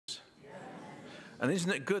And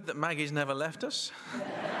isn't it good that Maggie's never left us?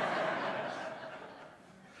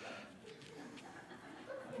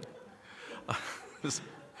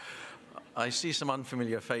 I see some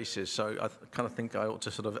unfamiliar faces, so I kind of think I ought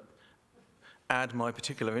to sort of add my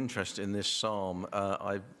particular interest in this psalm.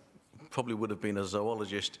 I probably would have been a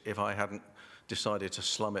zoologist if I hadn't decided to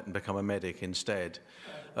slum it and become a medic instead.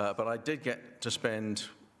 But I did get to spend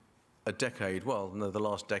a decade, well, no, the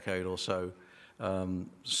last decade or so,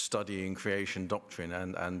 studying creation doctrine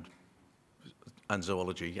and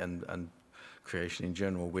zoology and creation in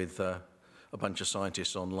general with a bunch of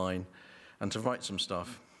scientists online, and to write some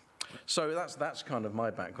stuff. So that's kind of my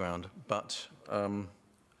background, but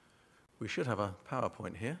we should have a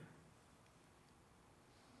PowerPoint here.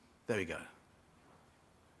 There we go.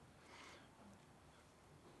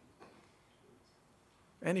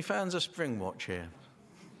 Any fans of Springwatch here?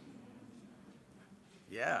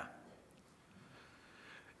 Yeah.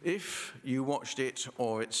 If you watched it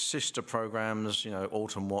or its sister programs, you know,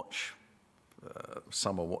 Autumn Watch,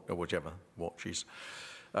 Summer Watch, or whichever watches,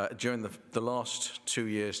 during the last 2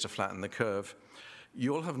 years to flatten the curve,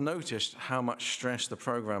 you'll have noticed how much stress the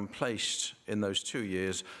program placed in those 2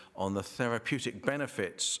 years on the therapeutic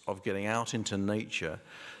benefits of getting out into nature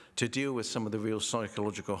to deal with some of the real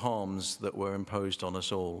psychological harms that were imposed on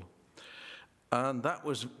us all. And that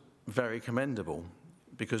was very commendable,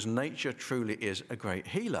 because nature truly is a great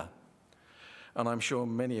healer. And I'm sure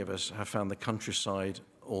many of us have found the countryside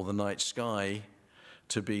or the night sky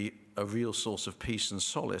to be a real source of peace and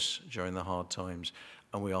solace during the hard times.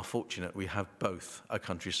 And we are fortunate we have both a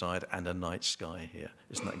countryside and a night sky here.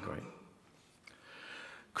 Isn't that great?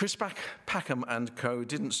 Chris Packham and co.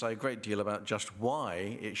 didn't say a great deal about just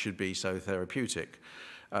why it should be so therapeutic.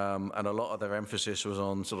 And a lot of their emphasis was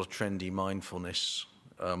on sort of trendy mindfulness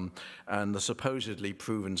and the supposedly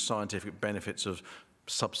proven scientific benefits of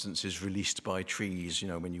substances released by trees, you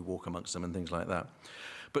know, when you walk amongst them and things like that.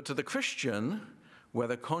 But to the Christian,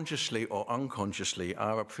 whether consciously or unconsciously,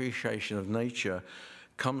 our appreciation of nature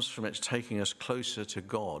comes from its taking us closer to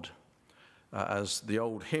God. As the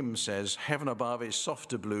old hymn says, heaven above is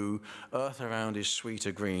softer blue, earth around is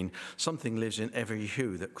sweeter green. Something lives in every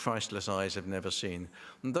hue that Christless eyes have never seen.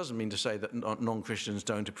 And it doesn't mean to say that non-Christians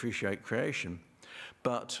don't appreciate creation,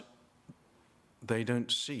 but they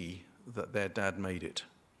don't see that their dad made it,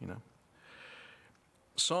 you know.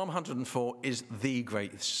 Psalm 104 is the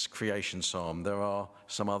great creation psalm. There are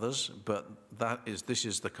some others, but this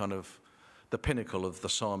is the kind of the pinnacle of the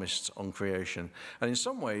psalmists on creation. And in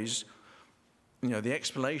some ways, you know, the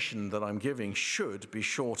explanation that I'm giving should be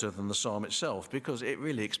shorter than the psalm itself, because it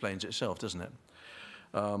really explains itself, doesn't it?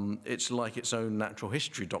 It's like its own natural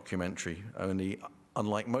history documentary, only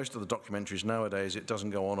unlike most of the documentaries nowadays, it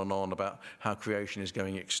doesn't go on and on about how creation is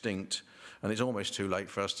going extinct, and it's almost too late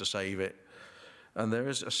for us to save it. And there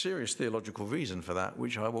is a serious theological reason for that,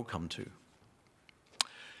 which I will come to.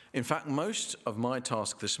 In fact, most of my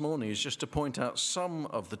task this morning is just to point out some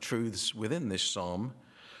of the truths within this psalm,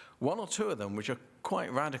 one or two of them which are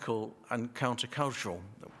quite radical and countercultural.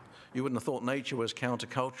 You wouldn't have thought nature was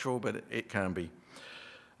countercultural, but it can be.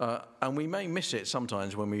 And we may miss it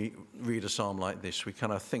sometimes when we read a psalm like this. We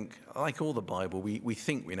kind of think, like all the Bible, we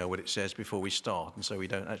think we know what it says before we start, and so we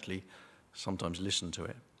don't actually sometimes listen to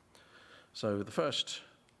it. So the first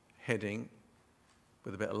heading,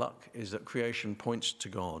 with a bit of luck, is that creation points to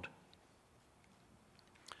God.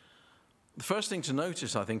 The first thing to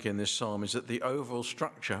notice, I think, in this psalm is that the overall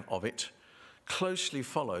structure of it closely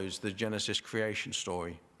follows the Genesis creation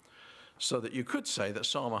story. So that you could say that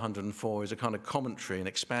Psalm 104 is a kind of commentary and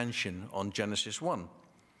expansion on Genesis 1.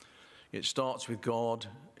 It starts with God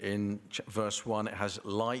in verse 1, it has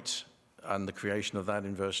light and the creation of that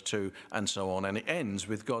in verse 2, and so on. And it ends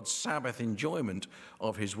with God's Sabbath enjoyment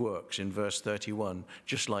of his works in verse 31,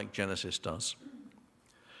 just like Genesis does.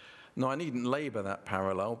 Now, I needn't labor that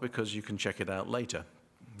parallel because you can check it out later.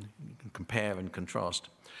 You can compare and contrast.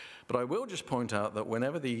 But I will just point out that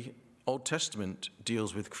whenever the Old Testament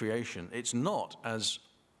deals with creation, it's not, as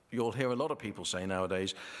you'll hear a lot of people say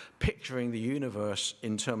nowadays, picturing the universe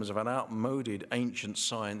in terms of an outmoded ancient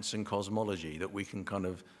science and cosmology that we can kind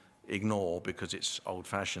of ignore because it's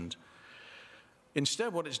old-fashioned.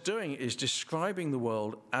 Instead, what it's doing is describing the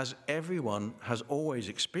world as everyone has always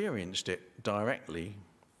experienced it directly,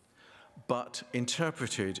 but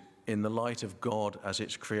interpreted in the light of God as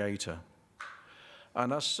its creator.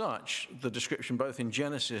 And as such, the description both in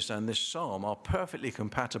Genesis and this psalm are perfectly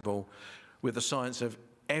compatible with the science of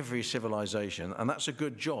every civilization. And that's a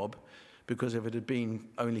good job, because if it had been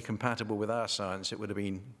only compatible with our science, it would have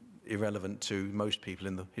been irrelevant to most people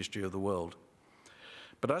in the history of the world.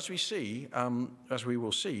 But as we see, as we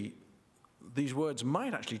will see, these words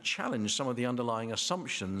might actually challenge some of the underlying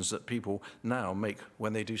assumptions that people now make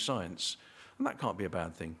when they do science. And that can't be a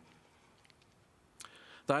bad thing.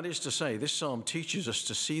 That is to say, this psalm teaches us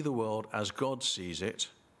to see the world as God sees it,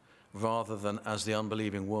 rather than as the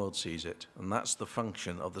unbelieving world sees it. And that's the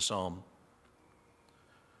function of the psalm.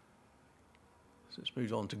 So let's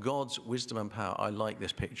move on to God's wisdom and power. I like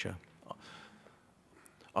this picture.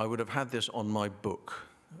 I would have had this on my book,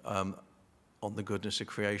 on the goodness of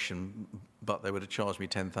creation, but they would have charged me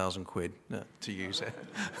 10,000 quid to use it.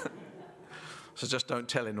 So just don't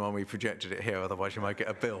tell anyone we projected it here, otherwise you might get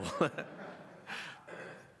a bill.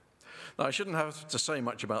 Now, I shouldn't have to say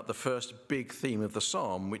much about the first big theme of the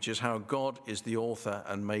psalm, which is how God is the author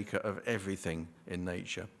and maker of everything in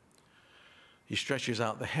nature. He stretches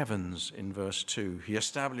out the heavens in verse 2. He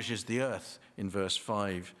establishes the earth in verse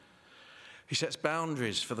 5. He sets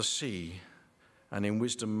boundaries for the sea, and in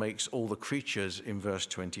wisdom makes all the creatures in verse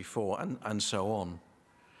 24, and so on.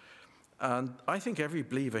 And I think every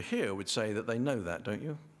believer here would say that they know that, don't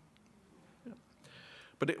you? Yeah.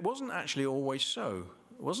 But it wasn't actually always so.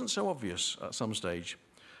 It wasn't so obvious at some stage.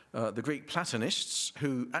 The Greek Platonists,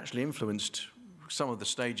 who actually influenced some of the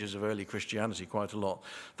stages of early Christianity quite a lot,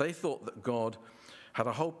 they thought that God had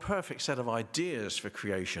a whole perfect set of ideas for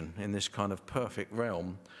creation in this kind of perfect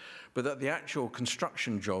realm, but that the actual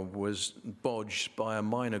construction job was bodged by a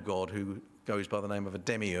minor god who goes by the name of a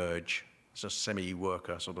demiurge. It's a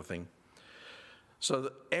semi-worker sort of thing. So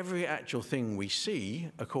that every actual thing we see,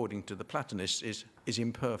 according to the Platonists, is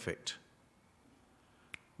imperfect.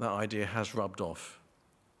 That idea has rubbed off.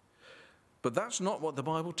 But that's not what the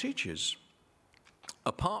Bible teaches.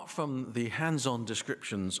 Apart from the hands-on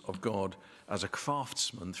descriptions of God as a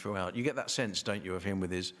craftsman throughout, you get that sense, don't you, of him with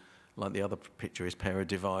his, like the other picture, his pair of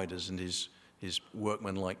dividers and his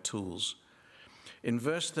workman-like tools. In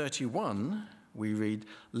verse 31, we read,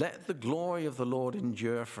 "Let the glory of the Lord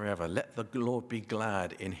endure forever. Let the Lord be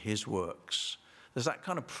glad in his works." There's that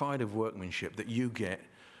kind of pride of workmanship that you get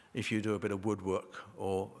if you do a bit of woodwork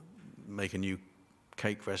or make a new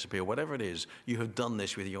cake recipe or whatever it is. You have done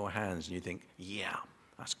this with your hands and you think, yeah,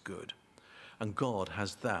 that's good. And God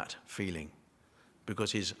has that feeling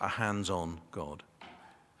because he's a hands-on God.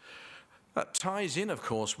 That ties in, of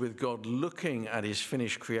course, with God looking at his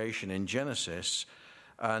finished creation in Genesis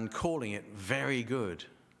and calling it very good.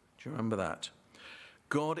 Do you remember that?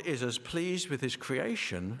 God is as pleased with his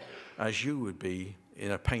creation as you would be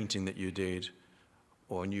in a painting that you did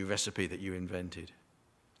or a new recipe that you invented.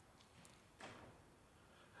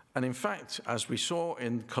 And in fact, as we saw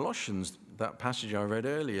in Colossians, that passage I read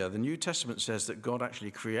earlier, the New Testament says that God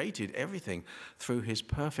actually created everything through his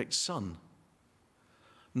perfect Son,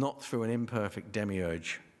 not through an imperfect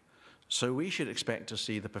demiurge. So we should expect to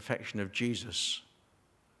see the perfection of Jesus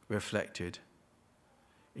reflected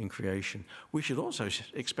in creation. We should also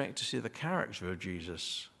expect to see the character of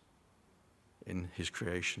Jesus in his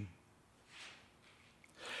creation.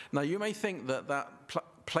 Now, you may think that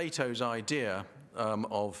Plato's idea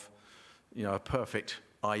of, a perfect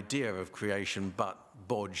idea of creation, but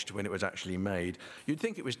bodged when it was actually made, you'd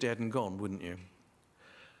think it was dead and gone, wouldn't you?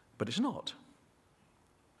 But it's not.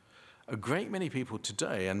 A great many people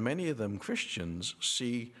today, and many of them Christians,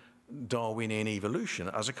 see Darwinian evolution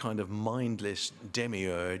as a kind of mindless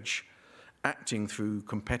demiurge acting through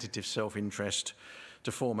competitive self-interest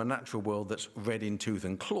to form a natural world that's red in tooth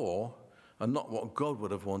and claw, and not what God would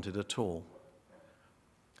have wanted at all.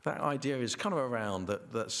 That idea is kind of around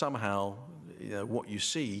that somehow, what you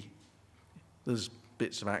see, there's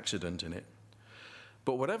bits of accident in it.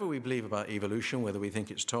 But whatever we believe about evolution, whether we think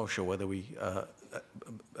it's tosh or whether we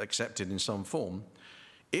accept it in some form,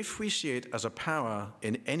 if we see it as a power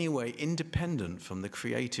in any way independent from the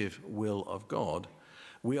creative will of God,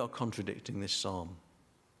 we are contradicting this psalm.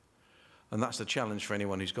 And that's the challenge for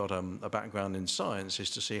anyone who's got a background in science, is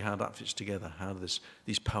to see how that fits together, how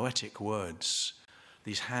these poetic words,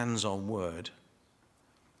 these hands-on word,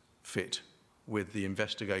 fit with the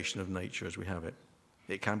investigation of nature as we have it.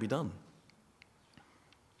 It can be done.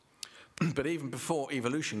 But even before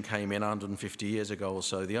evolution came in 150 years ago or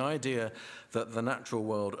so, the idea that the natural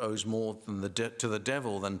world owes more to the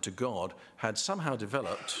devil than to God had somehow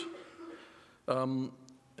developed.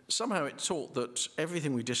 Somehow it taught that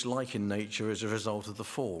everything we dislike in nature is a result of the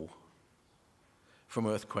fall, from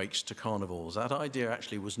earthquakes to carnivals. That idea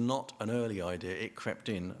actually was not an early idea. It crept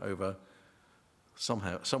in over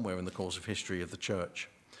somewhere in the course of history of the church.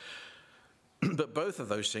 But both of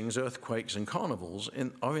those things, earthquakes and carnivals,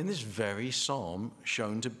 are in this very psalm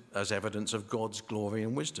shown as evidence of God's glory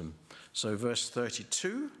and wisdom. So verse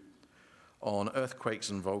 32, on earthquakes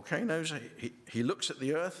and volcanoes, he looks at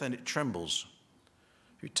the earth and it trembles.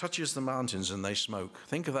 who touches the mountains and they smoke.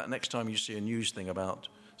 Think of that next time you see a news thing about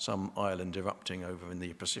some island erupting over in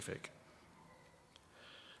the Pacific.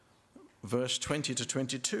 Verse 20 to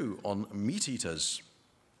 22 on meat eaters.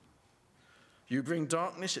 You bring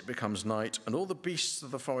darkness, it becomes night, and all the beasts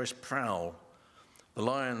of the forest prowl. The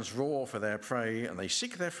lions roar for their prey, and they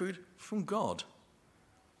seek their food from God.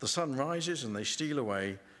 The sun rises, and they steal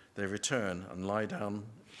away. They return and lie down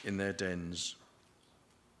in their dens.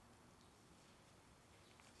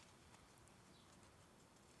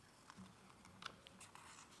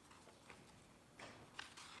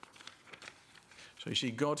 So you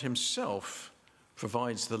see, God himself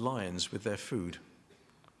provides the lions with their food.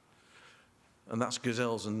 And that's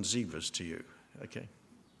gazelles and zebras to you, okay?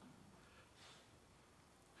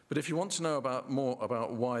 But if you want to know more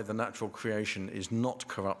about why the natural creation is not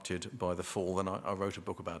corrupted by the fall, then I wrote a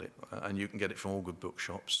book about it, and you can get it from all good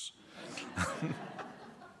bookshops.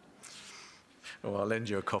 Or I'll lend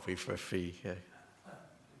you a copy for a fee. Yeah.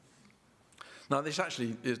 Now, this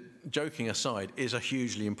actually, joking aside, is a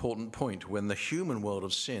hugely important point when the human world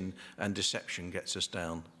of sin and deception gets us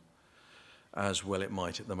down, as well it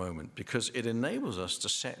might at the moment, because it enables us to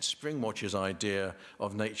set Springwatch's idea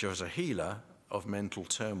of nature as a healer of mental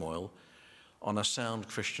turmoil on a sound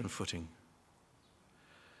Christian footing.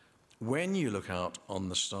 When you look out on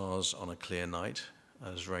the stars on a clear night,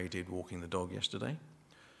 as Ray did walking the dog yesterday,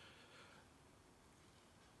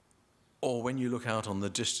 or when you look out on the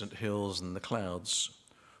distant hills and the clouds,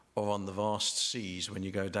 or on the vast seas when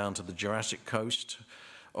you go down to the Jurassic coast,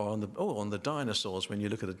 or on the dinosaurs when you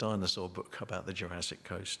look at a dinosaur book about the Jurassic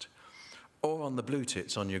coast, or on the blue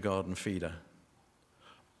tits on your garden feeder,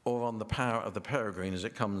 or on the power of the peregrine as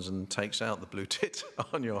it comes and takes out the blue tit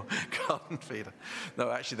on your garden feeder. No,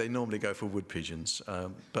 actually, they normally go for wood pigeons.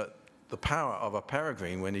 But the power of a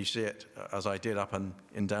peregrine, when you see it, as I did up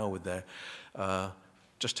in Dalwood there,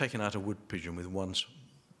 just taking out a wood pigeon with one,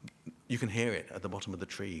 you can hear it at the bottom of the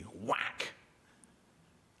tree, whack.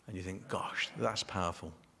 And you think, gosh, that's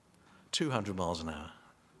powerful. 200 miles an hour.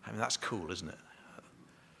 I mean, that's cool, isn't it?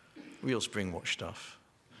 Real Springwatch stuff.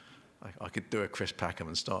 I could do a Chris Packham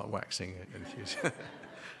and start waxing it.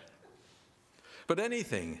 But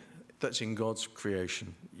anything that's in God's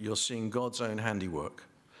creation, you're seeing God's own handiwork.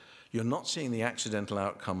 You're not seeing the accidental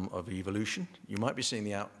outcome of evolution. You might be seeing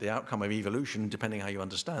the outcome of evolution, depending how you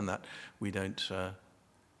understand that. We don't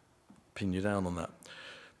pin you down on that.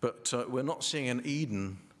 But we're not seeing an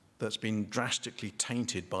Eden that's been drastically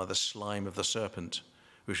tainted by the slime of the serpent,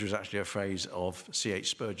 which was actually a phrase of C.H.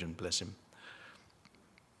 Spurgeon, bless him.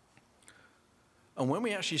 And when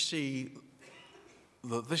we actually see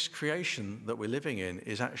that this creation that we're living in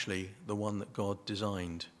is actually the one that God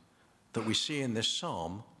designed, that we see in this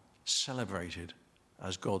psalm celebrated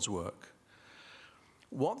as God's work,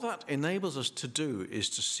 what that enables us to do is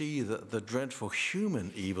to see that the dreadful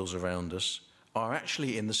human evils around us are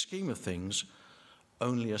actually, in the scheme of things,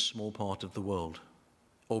 only a small part of the world,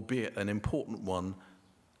 albeit an important one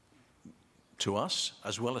to us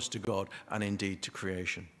as well as to God and indeed to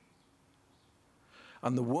creation.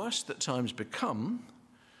 And the worse that times become,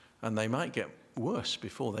 and they might get worse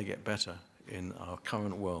before they get better in our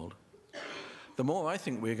current world, the more I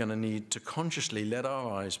think we're going to need to consciously let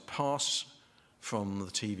our eyes pass from the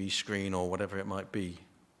TV screen or whatever it might be,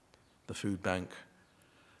 the food bank,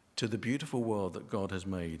 to the beautiful world that God has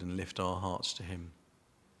made and lift our hearts to him.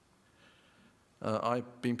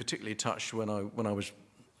 I've been particularly touched when I was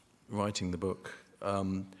writing the book,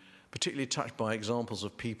 particularly touched by examples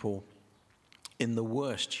of people in the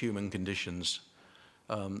worst human conditions.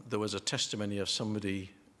 There was a testimony of somebody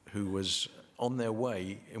who was on their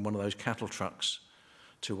way in one of those cattle trucks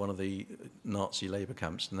to one of the Nazi labor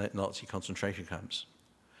camps, Nazi concentration camps.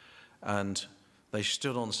 And they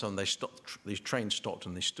stood on these trains stopped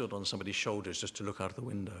and they stood on somebody's shoulders just to look out of the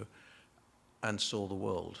window and saw the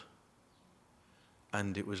world.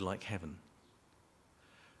 And it was like heaven.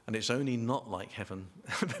 And it's only not like heaven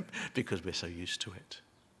because we're so used to it.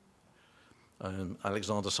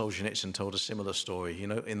 Alexander Solzhenitsyn told a similar story, you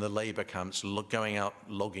know, in the labor camps, going out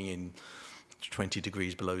logging in 20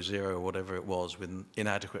 degrees below zero or whatever it was, with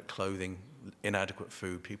inadequate clothing, inadequate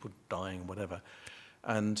food, people dying, whatever.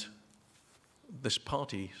 And this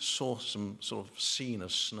party saw some sort of scene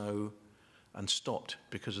of snow and stopped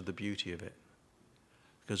because of the beauty of it.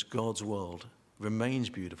 Because God's world remains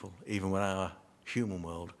beautiful even when our human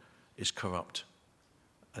world is corrupt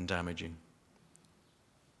and damaging.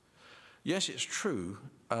 Yes, it's true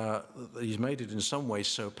that he's made it in some ways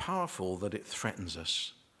so powerful that it threatens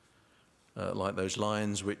us. Like those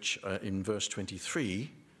lions which, in verse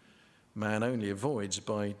 23, man only avoids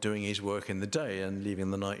by doing his work in the day and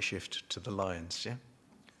leaving the night shift to the lions. Yeah?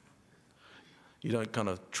 You don't kind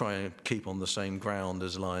of try and keep on the same ground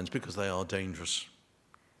as lions because they are dangerous.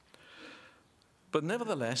 But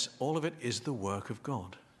nevertheless, all of it is the work of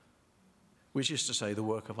God, which is to say the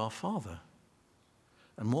work of our Father.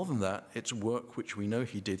 And more than that, it's work which we know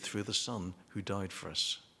he did through the Son who died for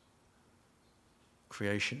us.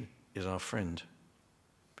 Creation is our friend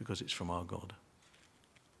because it's from our God,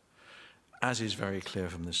 as is very clear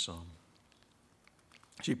from this psalm.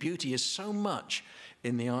 See, beauty is so much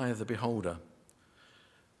in the eye of the beholder.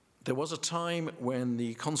 There was a time when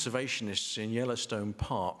the conservationists in Yellowstone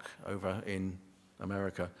Park over in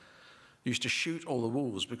America used to shoot all the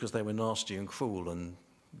wolves because they were nasty and cruel and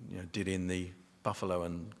did in the buffalo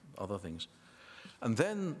and other things. And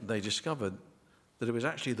then they discovered that it was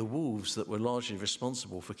actually the wolves that were largely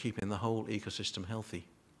responsible for keeping the whole ecosystem healthy.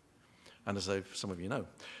 And as some of you know,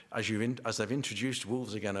 as they've introduced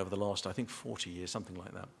wolves again over the last, I think, 40 years, something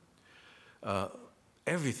like that,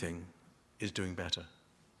 everything is doing better.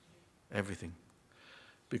 Everything.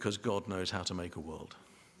 Because God knows how to make a world.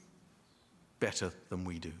 Better than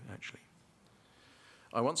we do, actually.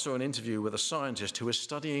 I once saw an interview with a scientist who was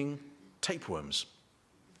studying tapeworms.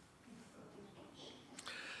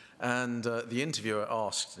 And the interviewer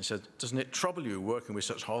asked, he said, "Doesn't it trouble you working with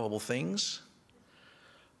such horrible things?"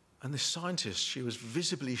 And this scientist, she was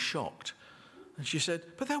visibly shocked. And she said,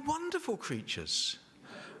 "But they're wonderful creatures."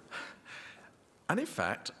 And in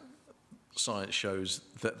fact, science shows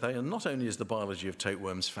that they are not only is the biology of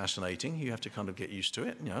tapeworms fascinating, you have to kind of get used to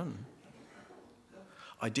it.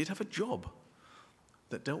 I did have a job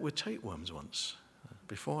that dealt with tapeworms once,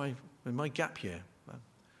 in my gap year.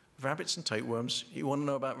 Rabbits and tapeworms. You want to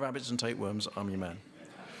know about rabbits and tapeworms? I'm your man.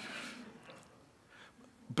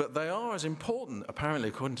 But they are as important, apparently,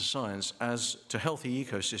 according to science, as to healthy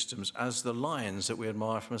ecosystems, as the lions that we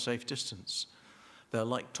admire from a safe distance. They're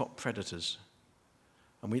like top predators.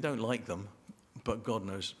 And we don't like them, but God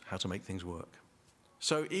knows how to make things work.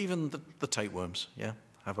 So even the tapeworms,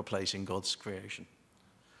 have a place in God's creation.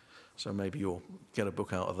 So maybe you'll get a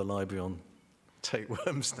book out of the library on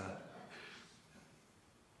tapeworms now.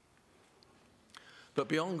 But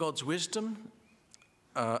beyond God's wisdom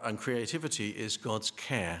and creativity is God's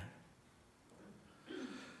care.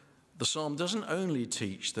 The psalm doesn't only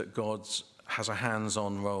teach that God has a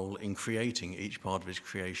hands-on role in creating each part of his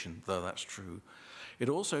creation, though that's true. It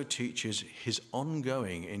also teaches his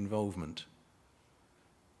ongoing involvement,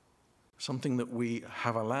 something that we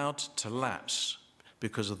have allowed to lapse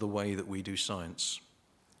because of the way that we do science.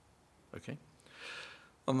 Okay?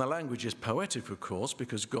 And the language is poetic, of course,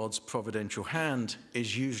 because God's providential hand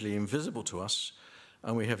is usually invisible to us,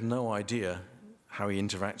 and we have no idea how he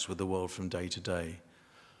interacts with the world from day to day.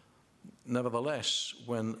 Nevertheless,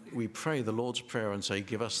 when we pray the Lord's Prayer and say,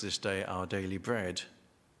 "Give us this day our daily bread,"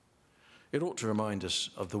 it ought to remind us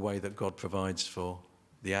of the way that God provides for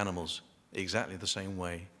the animals, exactly the same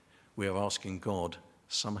way we are asking God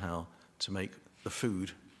somehow to make the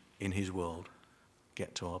food in his world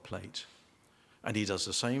get to our plate. And he does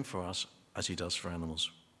the same for us as he does for animals.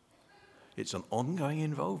 It's an ongoing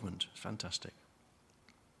involvement. Fantastic.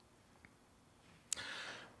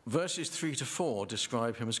 Verses 3 to 4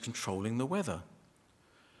 describe him as controlling the weather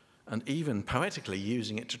and even poetically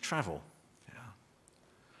using it to travel.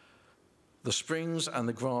 The springs and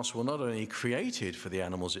the grass were not only created for the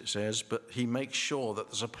animals, it says, but he makes sure that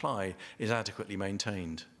the supply is adequately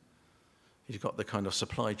maintained. He's got the kind of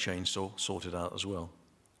supply chain sorted out as well.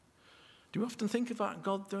 Do you often think about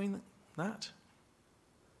God doing that?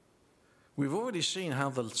 We've already seen how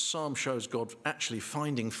the psalm shows God actually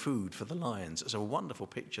finding food for the lions. It's a wonderful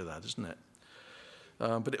picture, that, isn't it?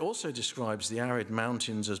 But it also describes the arid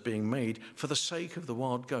mountains as being made for the sake of the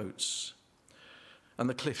wild goats and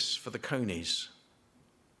the cliffs for the conies.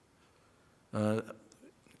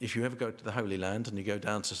 If you ever go to the Holy Land and you go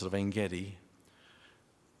down to sort of En-Gedi,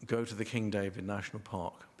 go to the King David National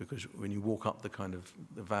Park, because when you walk up the kind of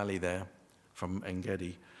the valley there from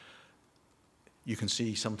En-Gedi, you can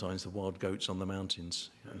see sometimes the wild goats on the mountains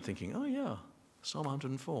and thinking, oh yeah, Psalm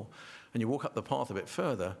 104. And you walk up the path a bit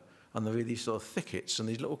further and there are these sort of thickets and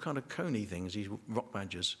these little kind of coney things, these rock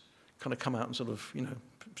badgers, kind of come out and sort of,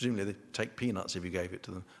 presumably they take peanuts if you gave it to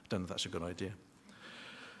them. I don't know if that's a good idea.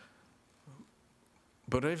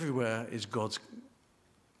 But everywhere is God's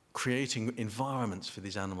creating environments for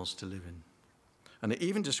these animals to live in. And it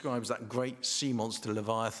even describes that great sea monster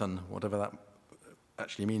Leviathan, whatever that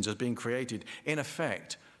actually means, as being created, in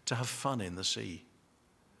effect, to have fun in the sea.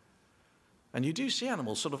 And you do see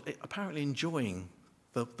animals sort of apparently enjoying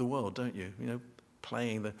the world, don't you?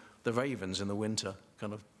 Playing the ravens in the winter,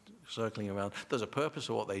 kind of circling around. There's a purpose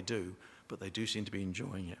for what they do, but they do seem to be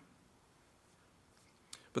enjoying it.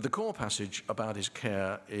 But the core passage about his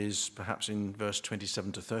care is perhaps in verse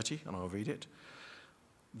 27 to 30, and I'll read it.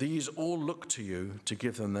 These all look to you to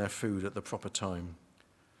give them their food at the proper time.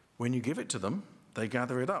 When you give it to them, they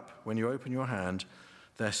gather it up. When you open your hand,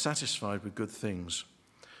 they're satisfied with good things.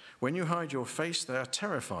 When you hide your face, they are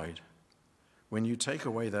terrified. When you take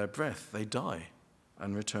away their breath, they die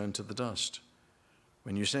and return to the dust.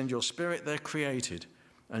 When you send your spirit, they're created,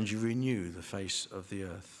 and you renew the face of the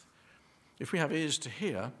earth. If we have ears to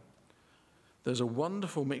hear, there's a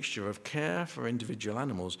wonderful mixture of care for individual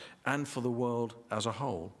animals and for the world as a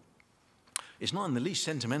whole. It's not in the least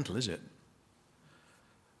sentimental, is it?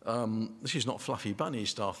 This is not fluffy bunny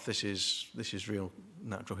stuff. This is real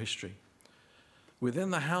natural history. Within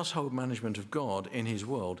the household management of God in his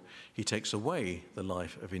world, he takes away the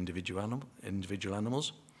life of individual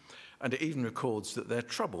animals, and it even records that they're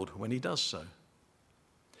troubled when he does so.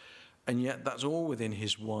 And yet that's all within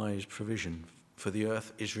his wise provision, for the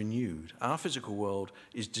earth is renewed. Our physical world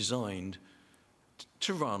is designed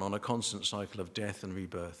to run on a constant cycle of death and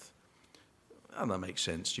rebirth. And that makes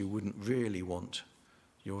sense. You wouldn't really want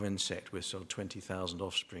your insect with sort of 20,000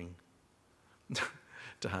 offspring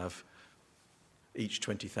to have each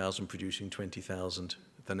 20,000 producing 20,000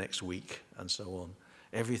 the next week, and so on.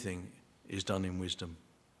 Everything is done in wisdom.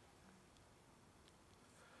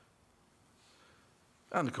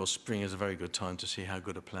 And of course, spring is a very good time to see how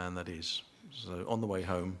good a plan that is. So on the way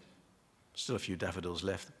home, still a few daffodils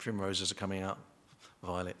left, primroses are coming out,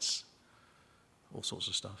 violets, all sorts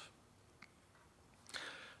of stuff.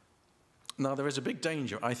 Now, there is a big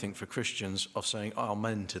danger, I think, for Christians of saying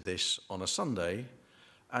amen to this on a Sunday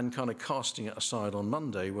and kind of casting it aside on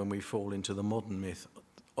Monday when we fall into the modern myth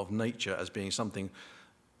of nature as being something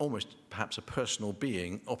almost perhaps a personal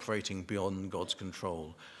being operating beyond God's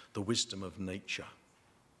control, the wisdom of nature.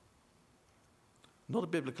 Not a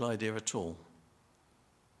biblical idea at all.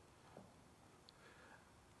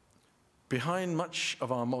 Behind much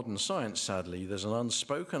of our modern science, sadly, there's an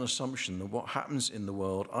unspoken assumption that what happens in the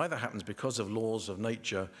world either happens because of laws of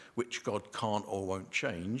nature which God can't or won't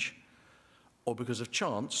change, or because of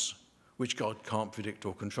chance, which God can't predict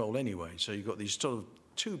or control anyway. So you've got these sort of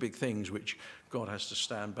two big things which God has to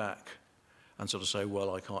stand back and sort of say,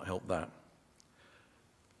 well, I can't help that.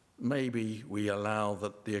 Maybe we allow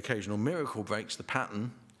that the occasional miracle breaks the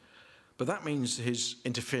pattern, but that means he's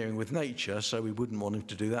interfering with nature, so we wouldn't want him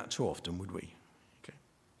to do that too often, would we? Okay.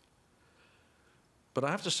 But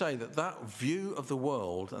I have to say that that view of the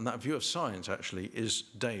world and that view of science actually is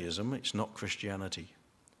deism. It's not Christianity.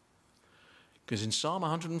 Because in Psalm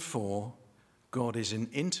 104, God is in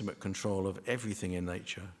intimate control of everything in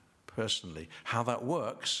nature, personally. How that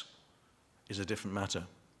works is a different matter.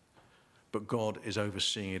 But God is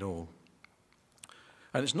overseeing it all.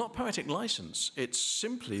 And it's not poetic license. It's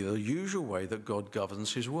simply the usual way that God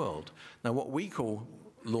governs his world. Now, what we call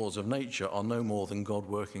laws of nature are no more than God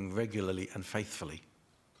working regularly and faithfully.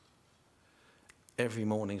 Every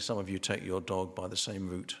morning, some of you take your dog by the same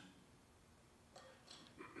route.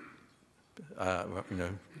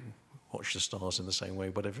 Watch the stars in the same way,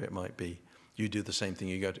 whatever it might be. You do the same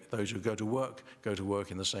thing. Those who go to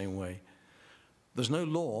work in the same way. There's no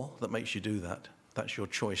law that makes you do that. That's your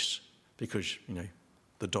choice because,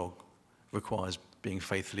 the dog requires being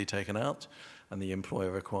faithfully taken out and the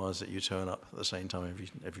employer requires that you turn up at the same time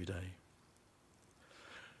every day.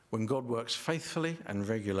 When God works faithfully and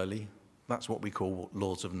regularly, that's what we call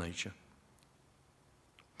laws of nature.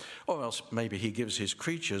 Or else maybe he gives his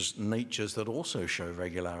creatures natures that also show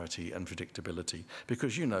regularity and predictability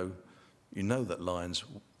because you know that lions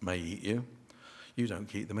may eat you. You don't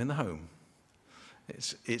keep them in the home.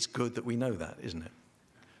 It's good that we know that, isn't it?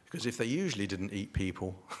 Because if they usually didn't eat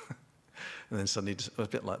people, and then suddenly, it's a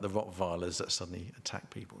bit like the Rottweilers that suddenly attack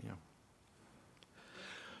people.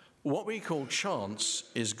 What we call chance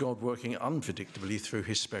is God working unpredictably through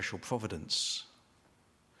his special providence,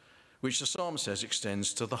 which the psalm says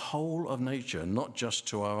extends to the whole of nature, not just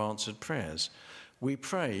to our answered prayers. We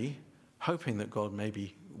pray hoping that God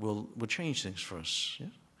maybe will change things for us. Yeah?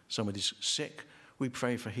 Somebody's sick, we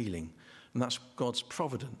pray for healing. And that's God's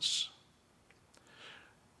providence.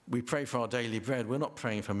 We pray for our daily bread. We're not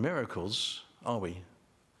praying for miracles, are we?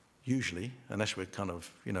 Usually, unless we're kind of,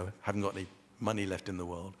 haven't got any money left in the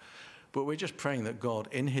world. But we're just praying that God,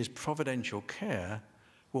 in his providential care,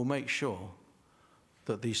 will make sure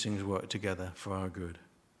that these things work together for our good.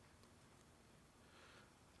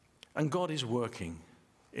 And God is working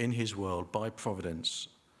in his world by providence.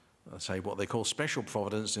 I say what they call special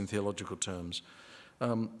providence in theological terms.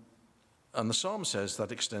 And the psalm says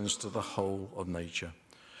that extends to the whole of nature.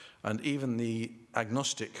 And even the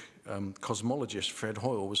agnostic cosmologist Fred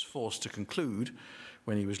Hoyle was forced to conclude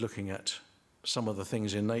when he was looking at some of the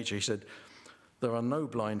things in nature. He said, there are no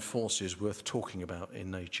blind forces worth talking about in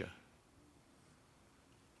nature.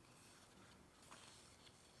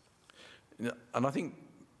 And I think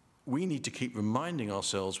we need to keep reminding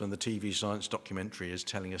ourselves when the TV science documentary is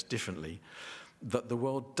telling us differently that the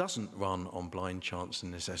world doesn't run on blind chance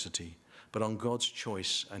and necessity, but on God's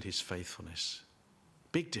choice and his faithfulness.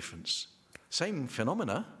 Big difference. Same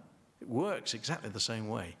phenomena. It works exactly the same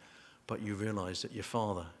way, but you realize that your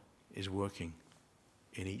Father is working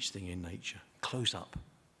in each thing in nature, close up.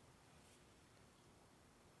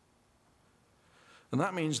 And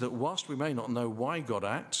that means that whilst we may not know why God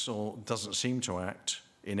acts or doesn't seem to act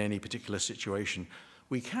in any particular situation,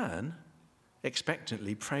 we can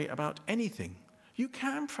expectantly pray about anything. You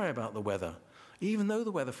can pray about the weather, even though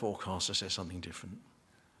the weather forecaster says something different.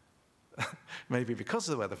 Maybe because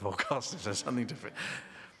the weather forecaster says something different.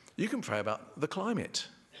 You can pray about the climate,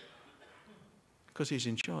 because he's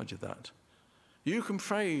in charge of that. You can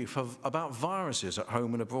pray about viruses at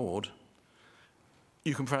home and abroad.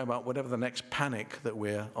 You can pray about whatever the next panic that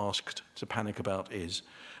we're asked to panic about is.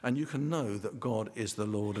 And you can know that God is the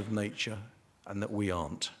Lord of nature and that we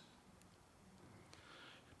aren't.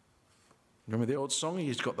 Remember the old song,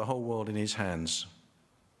 he's got the whole world in his hands.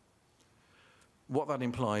 What that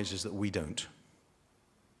implies is that we don't.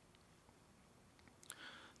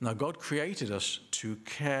 Now, God created us to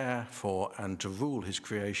care for and to rule his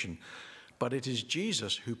creation, but it is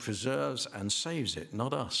Jesus who preserves and saves it,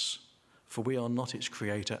 not us, for we are not its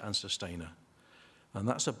creator and sustainer. And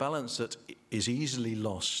that's a balance that is easily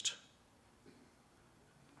lost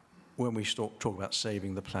when we talk about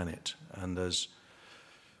saving the planet. And as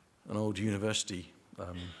an old university,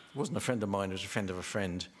 wasn't a friend of mine, it was a friend of a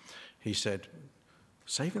friend, he said,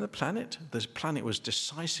 saving the planet? The planet was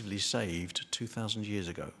decisively saved 2,000 years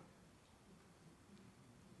ago.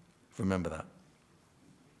 Remember that.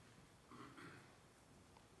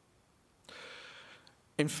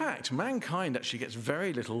 In fact, mankind actually gets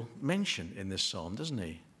very little mention in this psalm, doesn't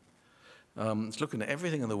he? It's looking at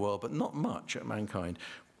everything in the world, but not much at mankind.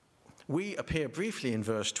 We appear briefly in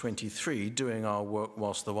verse 23, doing our work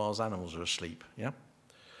whilst the wild animals are asleep, yeah?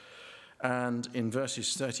 And in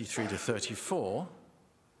verses 33 to 34,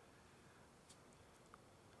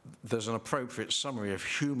 there's an appropriate summary of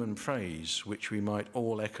human praise, which we might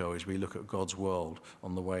all echo as we look at God's world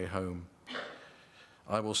on the way home.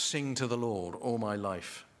 I will sing to the Lord all my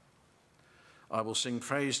life. I will sing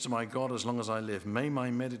praise to my God as long as I live. May my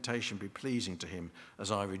meditation be pleasing to him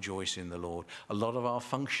as I rejoice in the Lord. A lot of our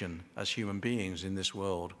function as human beings in this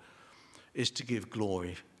world is to give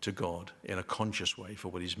glory to God in a conscious way for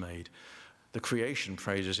what he's made. The creation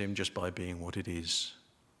praises him just by being what it is.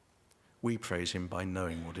 We praise him by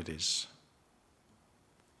knowing what it is.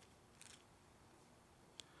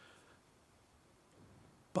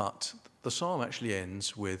 But the psalm actually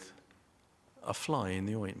ends with a fly in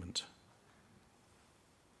the ointment,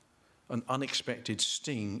 an unexpected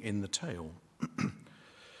sting in the tail.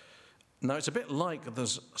 Now, it's a bit like the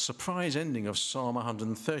surprise ending of Psalm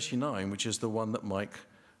 139, which is the one that Mike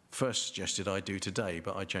first suggested I do today,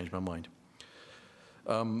 but I changed my mind.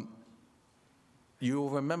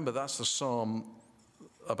 You'll remember that's the psalm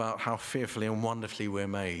about how fearfully and wonderfully we're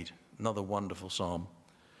made, another wonderful psalm,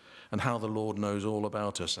 and how the Lord knows all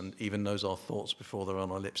about us and even knows our thoughts before they're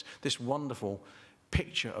on our lips. This wonderful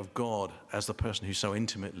picture of God as the person who's so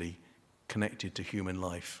intimately connected to human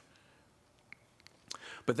life.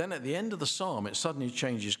 But then at the end of the psalm, it suddenly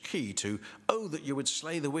changes key to, oh, that you would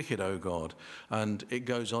slay the wicked, O God. And it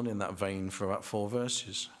goes on in that vein for about 4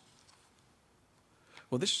 verses.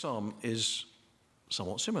 Well, this psalm is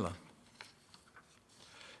somewhat similar.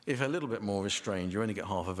 If a little bit more restrained, you only get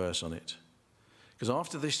half a verse on it. Because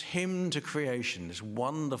after this hymn to creation, this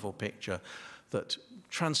wonderful picture that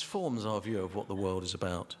transforms our view of what the world is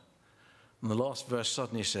about, and the last verse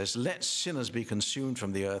suddenly says, let sinners be consumed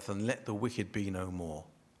from the earth and let the wicked be no more.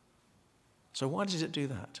 So why does it do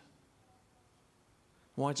that?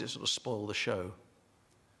 Why does it sort of spoil the show?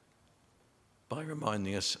 By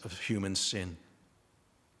reminding us of human sin.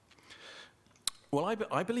 Well,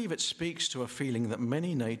 I believe it speaks to a feeling that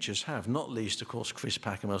many natures have, not least, of course, Chris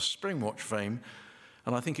Packham Springwatch fame,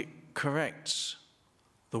 and I think it corrects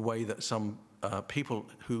the way that some people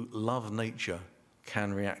who love nature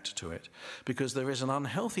can react to it, because there is an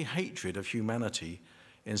unhealthy hatred of humanity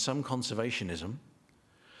in some conservationism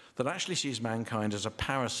that actually sees mankind as a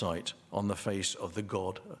parasite on the face of the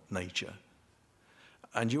God nature.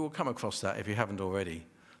 And you will come across that, if you haven't already,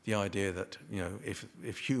 the idea that,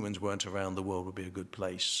 if humans weren't around, the world would be a good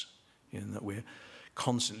place, that we're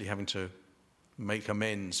constantly having to make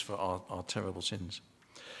amends for our terrible sins.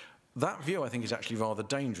 That view, I think, is actually rather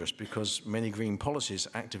dangerous because many green policies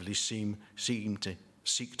actively seem to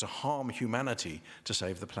seek to harm humanity to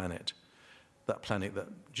save the planet, that planet that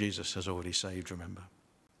Jesus has already saved, remember.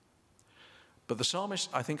 But the psalmist,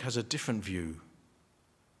 I think, has a different view.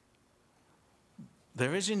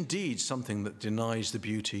 There is indeed something that denies the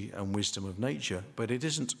beauty and wisdom of nature, but it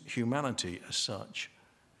isn't humanity as such,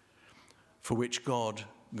 which God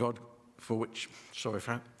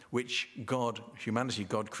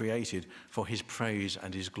created for his praise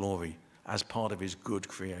and his glory as part of his good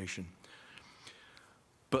creation.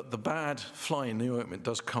 But the bad fly in the ointment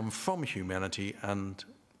does come from humanity, and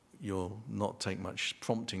you'll not take much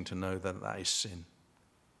prompting to know that that is sin.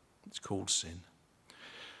 It's called sin.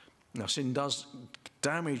 Now, sin does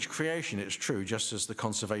damage creation, it's true, just as the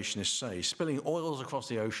conservationists say. Spilling oils across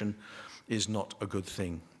the ocean is not a good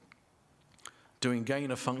thing. Doing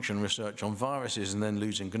gain-of-function research on viruses and then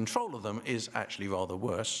losing control of them is actually rather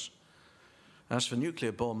worse. As for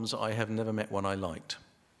nuclear bombs, I have never met one I liked.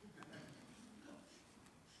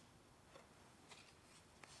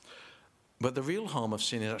 But the real harm of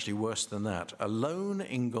sin is actually worse than that. Alone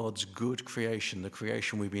in God's good creation, the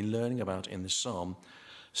creation we've been learning about in this psalm,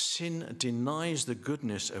 sin denies the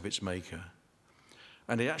goodness of its maker,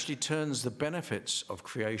 and it actually turns the benefits of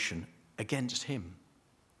creation against him.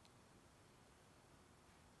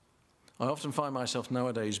 I often find myself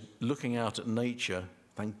nowadays looking out at nature.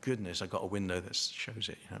 Thank goodness I've got a window that shows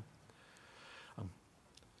it. You know? I'm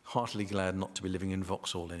heartily glad not to be living in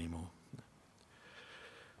Vauxhall anymore.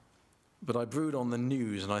 But I brood on the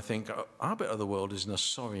news and I think, our bit of the world is in a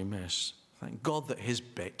sorry mess. Thank God that his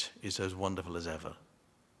bit is as wonderful as ever.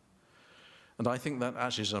 And I think that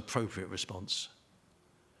actually is an appropriate response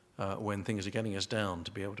when things are getting us down,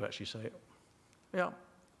 to be able to actually say, yeah,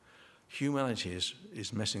 humanity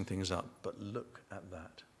is messing things up, but look at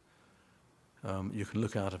that. You can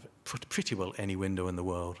look out of pretty well any window in the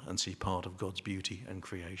world and see part of God's beauty and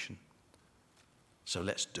creation. So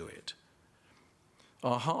let's do it.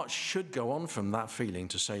 Our hearts should go on from that feeling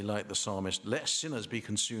to say, like the psalmist, let sinners be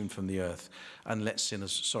consumed from the earth, and let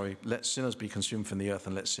sinners be consumed from the earth,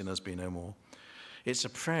 and let sinners be no more. It's a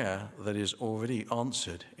prayer that is already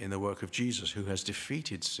answered in the work of Jesus, who has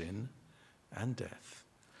defeated sin and death,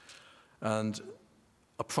 and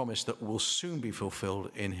a promise that will soon be fulfilled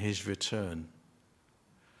in his return.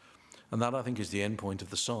 And that, I think, is the end point of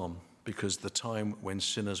the psalm, because the time when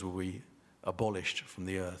sinners will be abolished from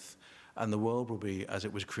the earth and the world will be as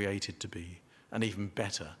it was created to be, and even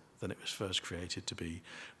better than it was first created to be,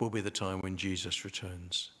 will be the time when Jesus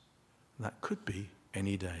returns. And that could be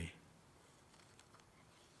any day.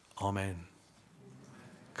 Amen.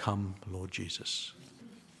 Come, Lord Jesus.